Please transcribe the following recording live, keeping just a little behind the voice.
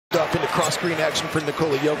stuff into cross-screen action for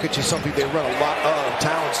Nikola Jokic is something they run a lot of.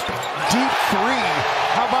 Towns, deep three.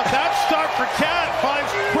 How about that start for Cat? 5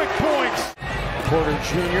 quick points. Porter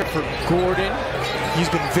Jr. for Gordon. He's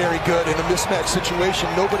been very good in a mismatch situation.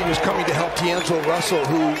 Nobody was coming to help D'Angelo Russell,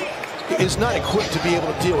 who is not equipped to be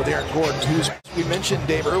able to deal with Aaron Gordon, who's, we mentioned,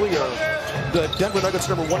 Dave, earlier, the Denver Nuggets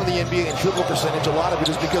 #1 in the NBA in field goal percentage. A lot of it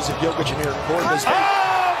is because of Jokic and Aaron Gordon.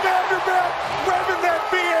 Vanderbilt revving that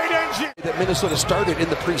V8 engine. That Minnesota started in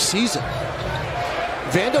the preseason.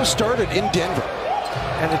 Vando started in Denver.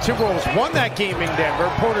 And the Timberwolves won that game in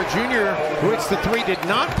Denver. Porter Jr., who hits the three, did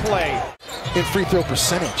not play in free throw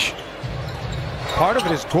percentage. Part of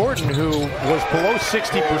it is Gordon, who was below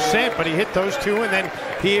 60%, but he hit those two, and then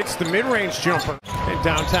he hits the mid-range jumper in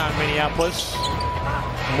downtown Minneapolis.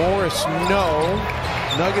 Morris, no.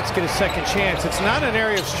 Nuggets get a second chance. It's not an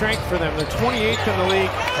area of strength for them. They're 28th in the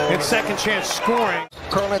league in second chance scoring.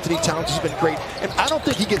 Karl-Anthony Towns has been great, and I don't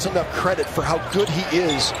think he gets enough credit for how good he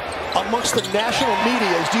is amongst the national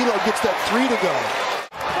media as D'Lo gets that three to go.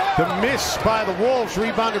 The miss by the Wolves,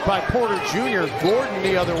 rebounded by Porter Jr. Gordon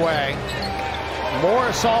the other way.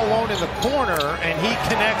 Morris all alone in the corner, and he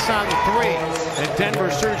connects on the three. And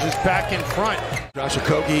Denver surges back in front. Josh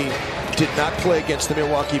Okogie did not play against the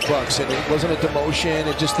Milwaukee Bucks, and it wasn't a demotion.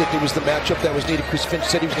 It just that it was the matchup that was needed. Chris Finch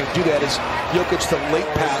said he was going to do that as Jokic the late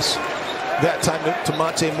pass. That time to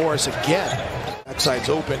Monte Morris again. Backside's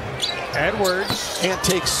open. Edwards. Ant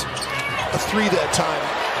takes a three that time.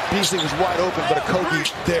 Beasley was wide open, but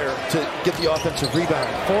Okogie there to get the offensive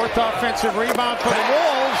rebound. Fourth offensive rebound for the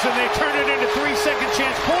Wolves, and they turn it into 3 second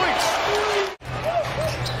chance points.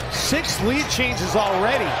 6 lead changes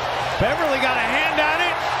already. Beverly got a hand on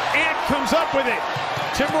it. Ant comes up with it.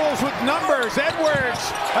 Timberwolves with numbers.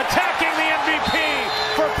 Edwards attacking the MVP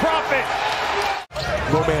for profit.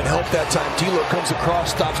 No man help that time. D'Lo comes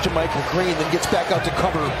across, stops Jermichael Green, then gets back out to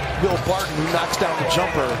cover Will Barton, who knocks down the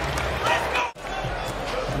jumper.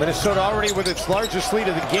 Minnesota already with its largest lead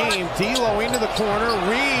of the game. D'Lo into the corner.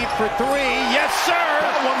 Reed for three. Yes, sir!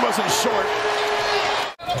 That one wasn't short.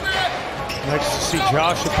 Nice to see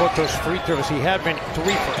Josh put those free throws. He had been 3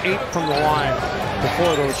 for 8 from the line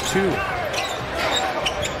before those two.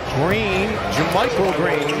 Green, Jermichael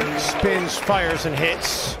Green, spins, fires, and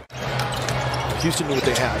hits. Houston knew what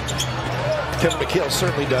they had. Kevin McHale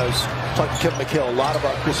certainly does. Talked to Kevin McHale a lot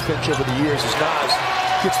about Chris Finch over the years as Nas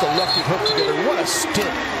gets the lefty hook together. What a stint.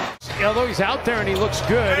 Although he's out there and he looks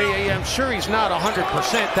good, I'm sure he's not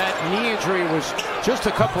 100%. That knee injury was just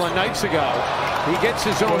a couple of nights ago. He gets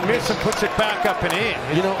his own miss and puts it back up and in.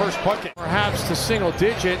 His first bucket. Perhaps to single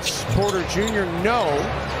digits. Porter Jr. no.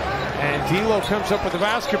 And D'Lo comes up with the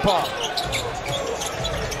basketball.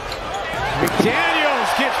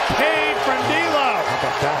 McDaniels gets paid from D'Lo. How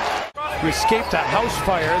about that? He escaped a house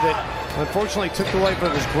fire that unfortunately took the life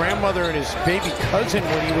of his grandmother and his baby cousin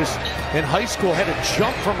when he was in high school. Had to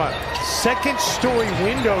jump from a second-story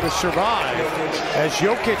window to survive as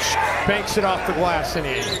Jokic banks it off the glass and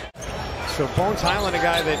in. So Bones Highland, a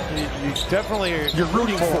guy that you definitely you're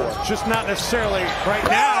rooting for. Just not necessarily right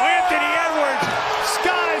now. Anthony Edwards,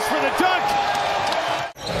 skies for the dunk.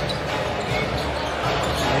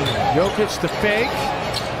 Jokic the fake,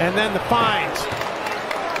 and then the find.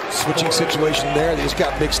 Switching situation there, they just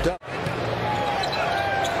got mixed up.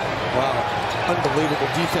 Wow, unbelievable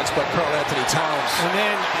defense by Karl-Anthony Towns. And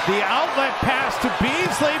then the outlet pass to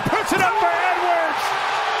Beasley, puts it up for Edwards.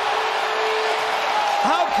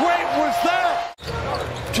 How great was that?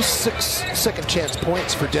 Just 6 second chance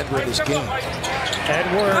points for Denver in this game.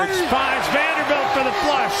 Edwards finds Vanderbilt for the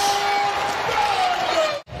flush.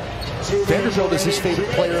 Vanderbilt is his favorite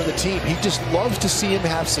player on the team. He just loves to see him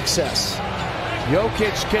have success.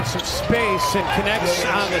 Jokic gets some space and connects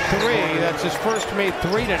on the three. That's his first made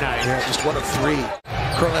three tonight. Yeah, just 1 of 3.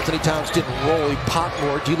 Karl-Anthony Towns didn't roll. He popped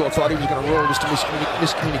more. D'Lo thought he was going to roll. Just a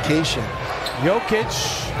miscommunication. Jokic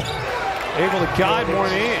able to guide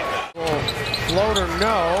one in. Floater,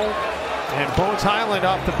 no. And Bones Highland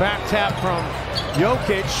off the back tap from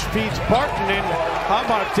Jokic feeds Barton. And how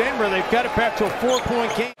about Denver? They've got it back to a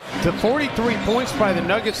 4-point game. To 43 points by the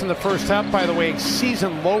Nuggets in the first half, by the way,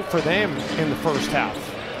 season low for them in the first half.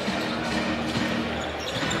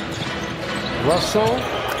 Russell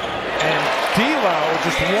and D'Lo,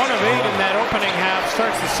 just 1 of 8 in that opening half,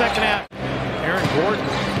 starts the second half. Aaron Gordon,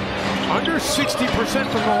 under 60%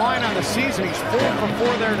 from the line on the season. He's 4 for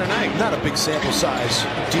 4 there tonight. Not a big sample size.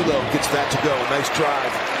 D'Lo gets that to go. Nice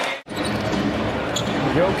drive.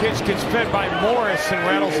 Jokic gets fed by Morris and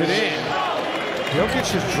rattles it in.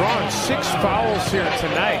 Jokic has drawn 6 fouls here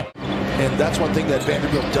tonight. And that's one thing that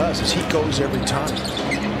Vanderbilt does, is he goes every time.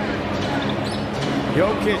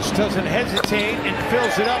 Jokic doesn't hesitate and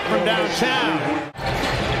fills it up from downtown.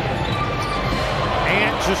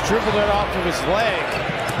 And just dribbled it off of his leg.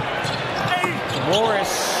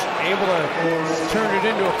 Morris able to turn it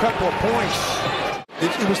into a couple of points.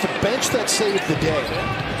 It was the bench that saved the day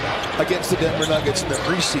against the Denver Nuggets in the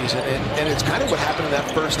preseason, and it's kind of what happened in that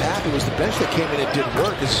first half. It was the bench that came in and did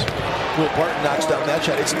work as Will Barton knocks down that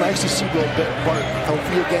shot. It's nice to see Will Barton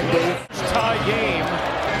healthy again, Dave. Tie game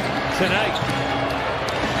tonight.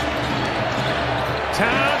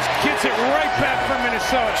 Towns gets it right back for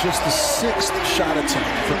Minnesota. Just the 6th shot attempt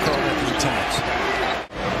for Karl-Anthony Towns.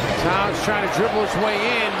 Towns trying to dribble his way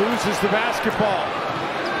in, loses the basketball.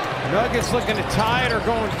 Nuggets looking to tie it or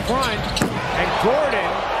go in front, and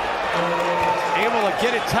Gordon able to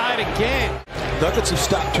get it tied again. Nuggets have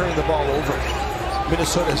stopped turning the ball over.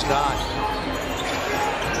 Minnesota has not.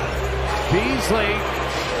 Beasley,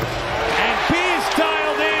 and Bees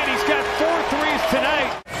dialed in. He's got 4 threes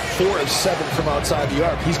tonight. 4 of 7 from outside the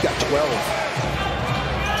arc. He's got 12.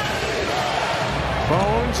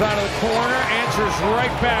 Bones out of the corner, answers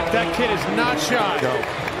right back. That kid is not shy. No.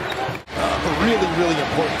 A really, really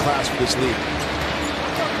important class for this league.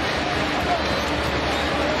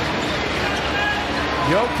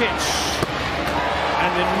 Jokic.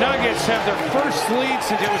 And the Nuggets have their first lead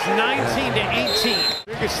since it was 19-18.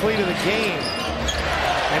 Biggest lead of the game.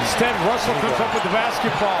 Instead, Russell comes up with the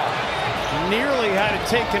basketball. Nearly had it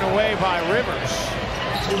taken away by Rivers.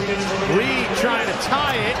 Reed trying to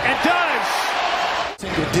tie it, and does!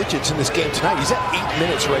 Single digits in this game tonight. He's at 8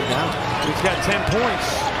 minutes right now. He's got 10 points.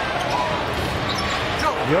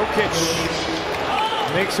 Jokic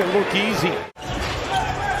makes it look easy.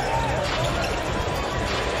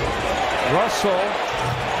 Russell,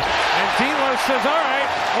 and D'Lo says, all right,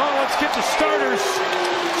 well, let's get the starters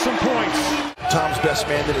some points. Tom's best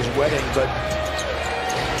man at his wedding, but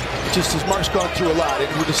just as Mark's gone through a lot, and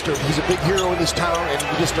he's a big hero in this town, and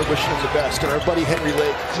we just are wishing him the best. And our buddy Henry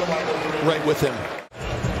Lake right with him.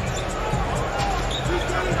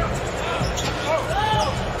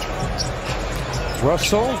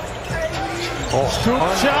 Russell. Scoop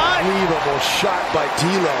shot. Unbelievable shot by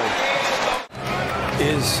D'Lo.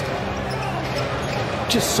 Is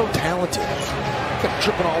just so talented. Kept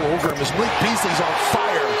tripping all over him as Malik Beasley's on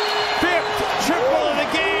fire. 5th triple of the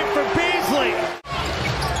game for Beasley.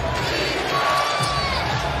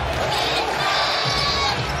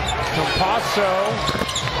 Campasso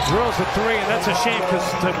drills a 3, and that's a shame because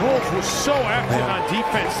the Wolves were so active on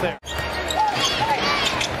defense there.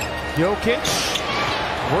 Jokic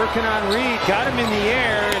working on Reed, got him in the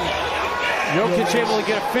air, and Jokic able to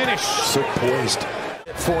get a finish. So poised.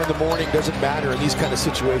 4 in the morning doesn't matter in these kind of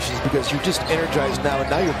situations because you're just energized now, and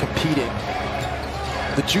now you're competing.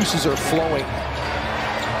 The juices are flowing.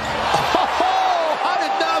 Oh, how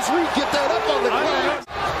did Naz Reed get that up on the ground?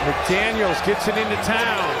 McDaniels gets it into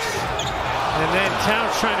Towns. And then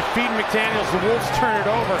Towns trying to feed McDaniels. The Wolves turn it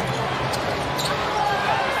over.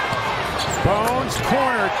 Bones,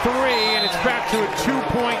 corner 3, and it's back to a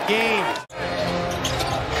 2-point game.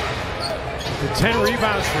 The 10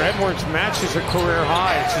 rebounds for Edwards matches a career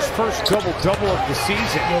high. It's his first double-double of the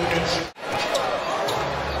season.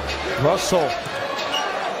 Russell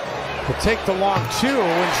will take the long 2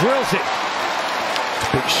 and drills it.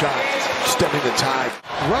 Big shot, stemming the tide.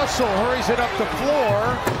 Russell hurries it up the floor.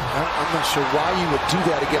 I'm not sure why you would do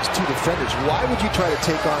that against 2 defenders. Why would you try to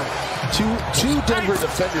take on two Denver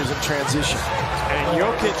defenders in transition? And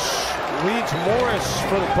Jokic leads Morris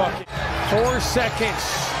for the bucket. 4 seconds.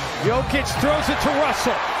 Jokic throws it to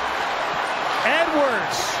Russell.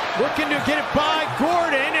 Edwards looking to get it by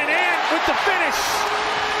Gordon, and Ant with the finish.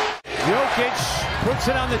 Jokic puts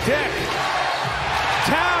it on the deck.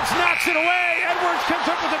 Towns knocks it away. Edwards comes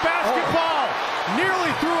up with the basketball.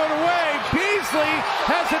 Nearly threw it away. Beasley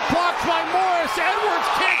has it blocked by Morris. Edwards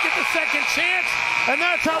can't get the second chance, and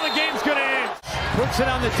that's how the game's going to end. Puts it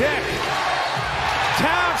on the deck.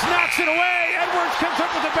 Towns knocks it away. Edwards comes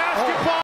up with the basketball.